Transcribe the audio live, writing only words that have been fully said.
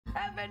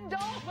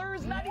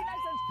$7.99.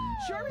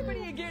 Show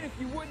everybody again, if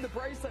you would, the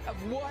bracelet of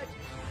what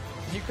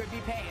you could be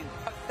paying.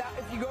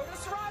 If you go to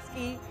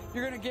Swarovski,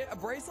 you're going to get a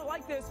bracelet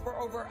like this for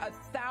over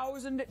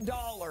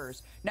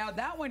 $1,000. Now,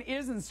 that one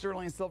is in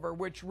sterling silver,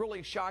 which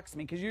really shocks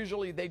me because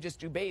usually they just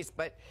do base.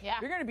 But yeah,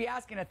 you're going to be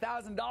asking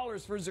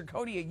 $1,000 for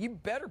zirconia. You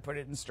better put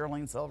it in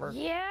sterling silver.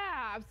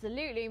 Yeah,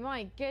 absolutely.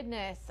 My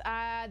goodness.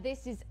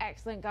 This is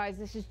excellent, guys.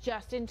 This is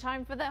just in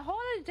time for the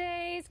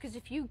holidays, because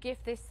if you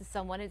gift this to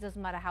someone, it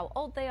doesn't matter how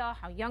old they are,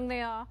 how young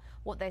they are,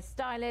 what their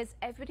style is.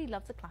 Everybody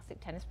loves a classic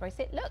tennis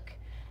bracelet. Look,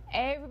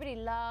 everybody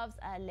loves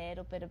a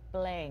little bit of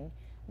bling.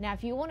 Now,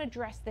 if you want to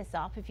dress this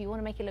up, if you want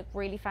to make it look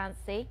really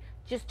fancy,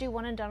 just do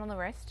one and done on the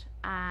wrist,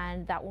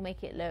 and that will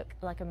make it look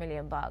like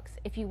 $1,000,000.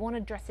 If you want to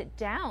dress it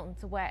down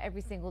to wear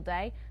every single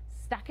day,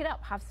 stack it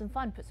up, have some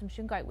fun, put some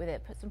shungite with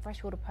it, put some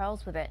freshwater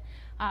pearls with it,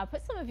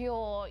 put some of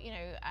your,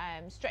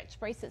 stretch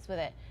bracelets with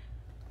it.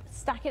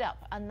 Stack it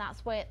up, and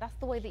that's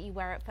the way that you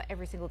wear it for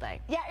every single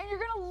day. Yeah, and you're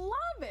gonna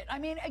love it. I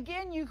mean,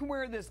 again, you can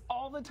wear this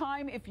all the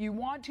time. If you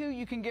want to,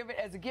 you can give it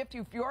as a gift.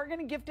 If you are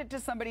gonna gift it to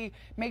somebody,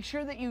 make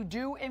sure that you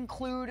do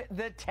include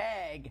the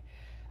tag.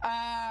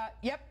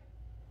 Yep.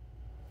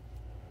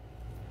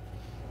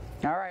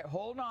 All right,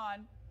 hold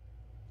on.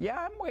 Yeah,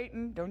 I'm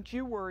waiting. Don't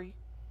you worry.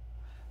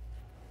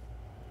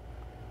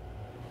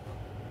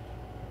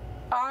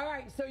 All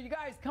right, so you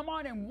guys, come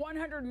on in,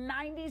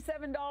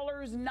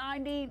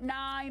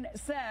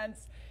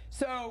 $197.99.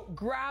 So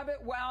grab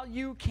it while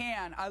you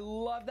can. I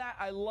love that,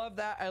 I love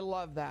that, I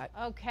love that.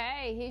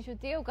 Okay, here's your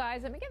deal,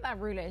 guys. Let me get that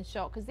ruler in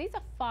shot, because these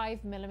are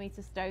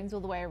 5mm stones all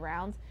the way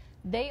around.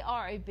 They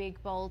are a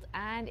big, bold,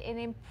 and an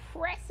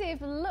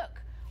impressive look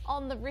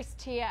on the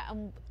wrist here.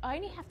 And I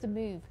only have to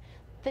move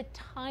the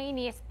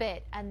tiniest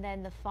bit, and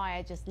then the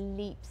fire just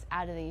leaps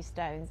out of these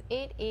stones.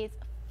 It is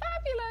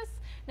fabulous.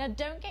 Now,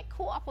 don't get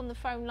caught up on the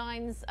phone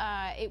lines.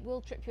 It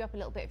will trip you up a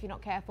little bit if you're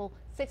not careful.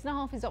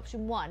 6.5 is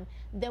option 1.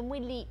 Then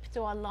we leap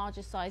to our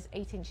larger size,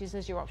 8 inches,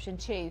 as your option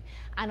 2.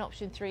 And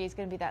option 3 is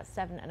going to be that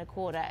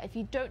 7.25. If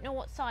you don't know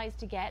what size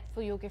to get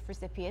for your gift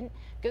recipient,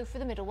 go for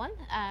the middle one,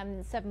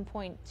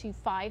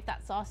 7.25.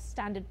 That's our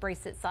standard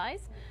bracelet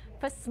size.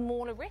 For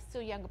smaller wrists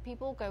or younger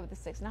people, go with the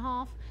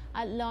 6.5.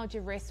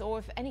 Larger wrists, or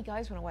if any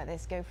guys want to wear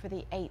this, go for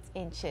the 8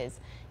 inches.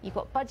 You've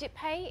got budget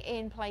pay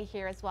in play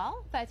here as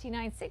well.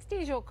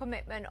 $39.60 is your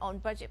commitment on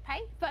budget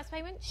pay. First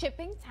payment,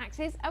 shipping,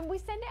 taxes, and we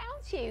send it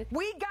out to you.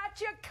 We got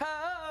you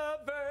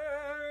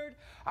covered.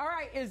 All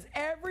right, is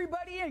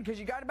everybody in? Because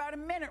you got about a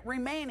minute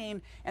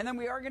remaining, and then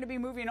we are going to be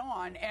moving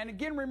on. And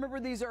again, remember,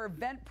 these are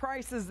event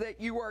prices that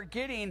you are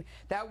getting.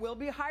 That will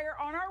be higher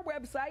on our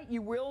website.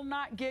 You will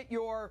not get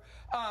your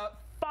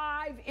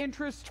 5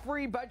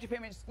 interest-free budget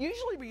payments.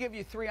 Usually we give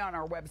you 3 on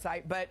our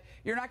website, but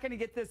you're not going to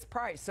get this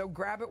price, so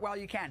grab it while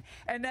you can.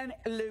 And then,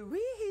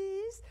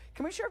 Louise,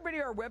 can we show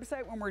everybody our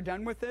website when we're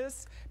done with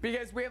this?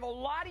 Because we have a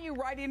lot of you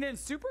writing in,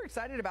 super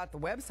excited about the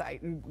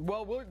website, and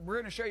well, we're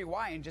going to show you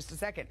why in just a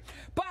second.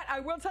 But I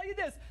will tell you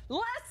this,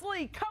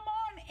 Leslie, come on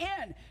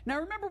in. Now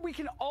remember, we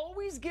can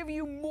always give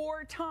you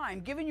more time.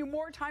 Giving you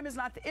more time is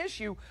not the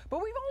issue,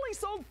 but we've only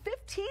sold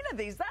 15 of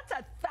these. That's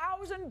a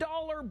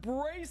 $1,000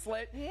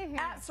 bracelet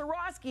at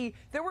Swarovski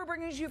that we're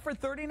bringing you for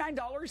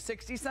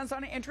 $39.60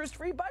 on an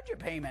interest-free budget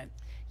payment.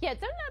 Yeah,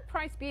 don't let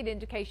price be an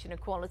indication of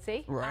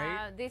quality.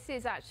 Right. This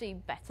is actually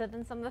better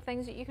than some of the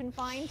things that you can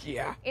find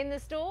in the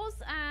stores,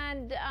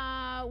 and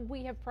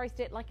we have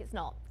priced it like it's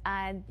not.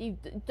 And you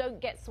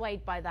don't get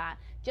swayed by that.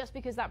 Just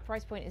because that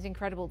price point is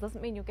incredible doesn't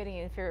mean you're getting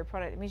an inferior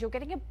product. It means you're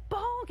getting a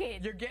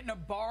bargain. You're getting a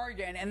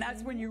bargain, and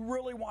that's when you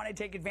really want to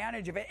take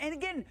advantage of it. And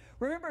again,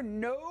 remember,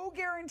 no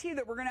guarantee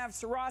that we're going to have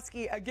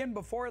Swarovski again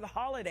before the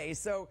holidays.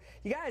 So,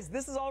 you guys,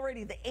 this is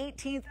already the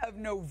 18th of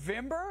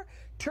November.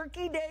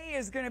 Turkey Day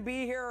is going to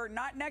be here,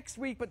 not next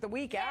week, but the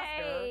week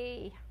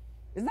after.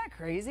 Isn't that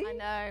crazy? I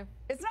know.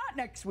 It's not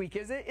next week,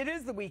 is it? It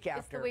is the week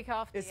after. It's the week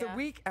after. It's the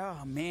week.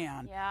 Oh,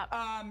 man. Yeah.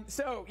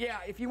 So, yeah,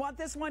 if you want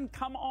this one,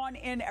 come on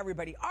in,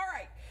 everybody. All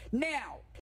right. Now,